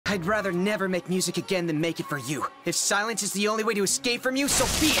I'd rather never make music again than make it for you. If silence is the only way to escape from you, so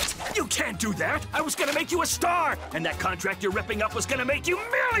be it! You can't do that! I was gonna make you a star! And that contract you're ripping up was gonna make you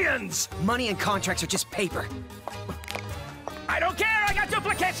millions! Money and contracts are just paper. I don't care! I got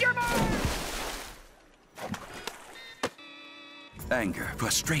duplicates! You're mine! Anger,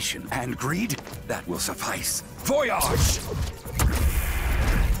 frustration, and greed? That will suffice. Voyage!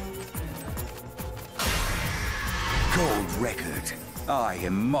 Gold record. I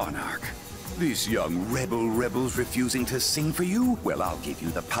am Monarch. This young rebel's refusing to sing for you? Well, I'll give you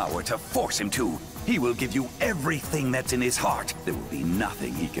the power to force him to. He will give you everything that's in his heart. There will be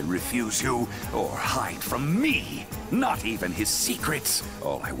nothing he can refuse you or hide from me. Not even his secrets.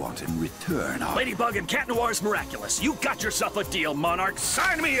 All I want in return are... Ladybug and Cat Noir's Miraculous. You got yourself a deal, Monarch.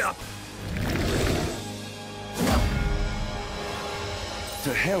 Sign me up!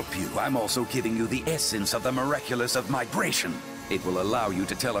 To help you, I'm also giving you the essence of the Miraculous of Migration. It will allow you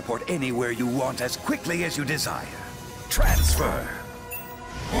to teleport anywhere you want as quickly as you desire. Transfer!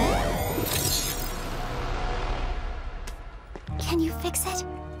 Can you fix it?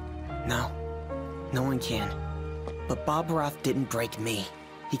 No. No one can. But Bob Roth didn't break me.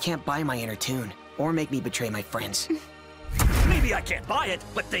 He can't buy my inner tune, or make me betray my friends. Maybe I can't buy it,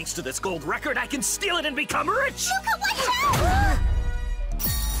 but thanks to this gold record, I can steal it and become rich! Luka, watch out!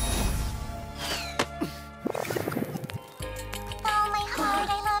 Oh, my heart,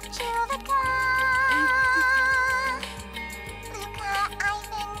 I loved you, Luka. Luka,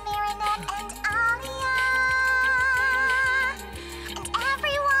 Ivan, Marinette and Adrien. And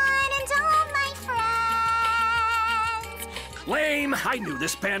everyone and all my friends. Lame! I knew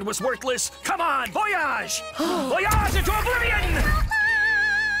this band was worthless! Come on, voyage! Voyage into oblivion!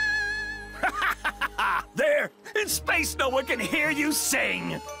 There! In space, no one can hear you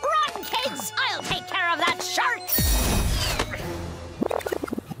sing! Run, kids! I'll take care of that shark!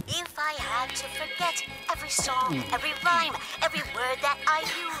 If I had to forget every song, every rhyme, every word that I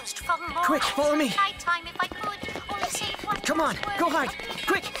used from morning Quick, follow me. to nighttime, if I could only say one Come on, word, go hide!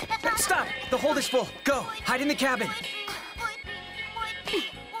 Quick! Stop! The hold is full. Go! Hide in the cabin!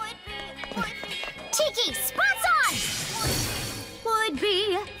 Tiki, spots on! Would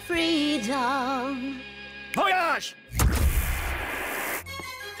be freedom. Voyage!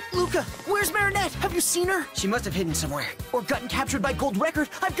 Luka, where's Marinette? Have you seen her? She must have hidden somewhere. Or gotten captured by Gold Record?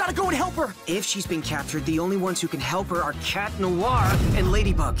 I've got to go and help her! If she's been captured, the only ones who can help her are Cat Noir and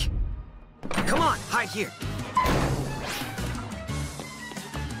Ladybug. Come on, hide here.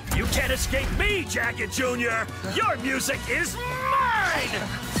 You can't escape me, Jacket Jr.! Your music is mine!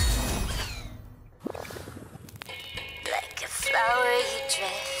 Like a flower you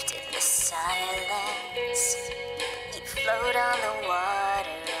drift in the silence. You float on the water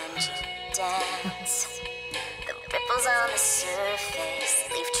and you dance. The ripples on the surface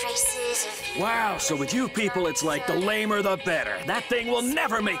leave traces of you. Wow, so with you people, it's like the lamer the better. That thing will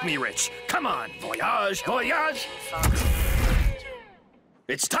never make me rich. Come on, voyage, voyage!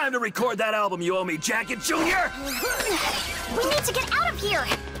 It's time to record that album you owe me, Jacket Jr.! We need to get out of here!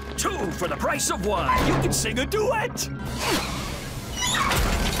 2 for the price of 1. You can sing a duet!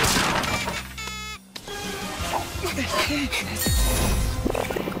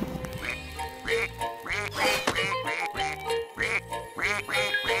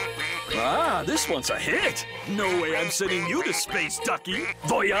 Ah, this one's a hit! No way I'm sending you to space, Ducky!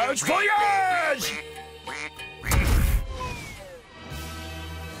 Voyage, voyage!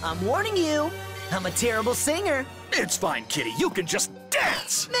 I'm warning you, I'm a terrible singer. It's fine, Kitty. You can just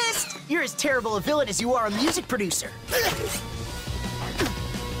dance! Missed! You're as terrible a villain as you are a music producer.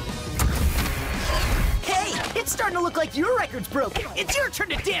 Hey, it's starting to look like your record's broken. It's your turn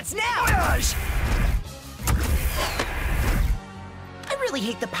to dance now! Voyage! I really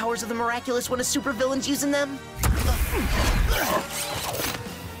hate the powers of the Miraculous when a supervillain's using them.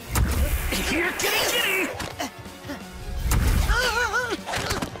 Here, Kitty, Kitty!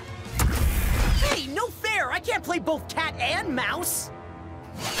 Hey, no fair! I can't play both cat and mouse!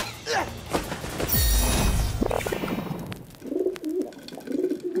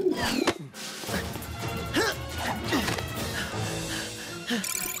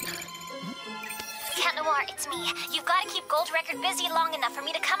 Cat Noir, it's me. You've got to keep Gold Record busy long enough for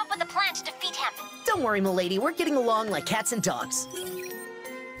me to come up with a plan to defeat him. Don't worry, m'lady. We're getting along like cats and dogs.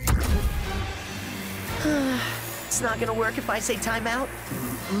 It's not gonna work if I say time out.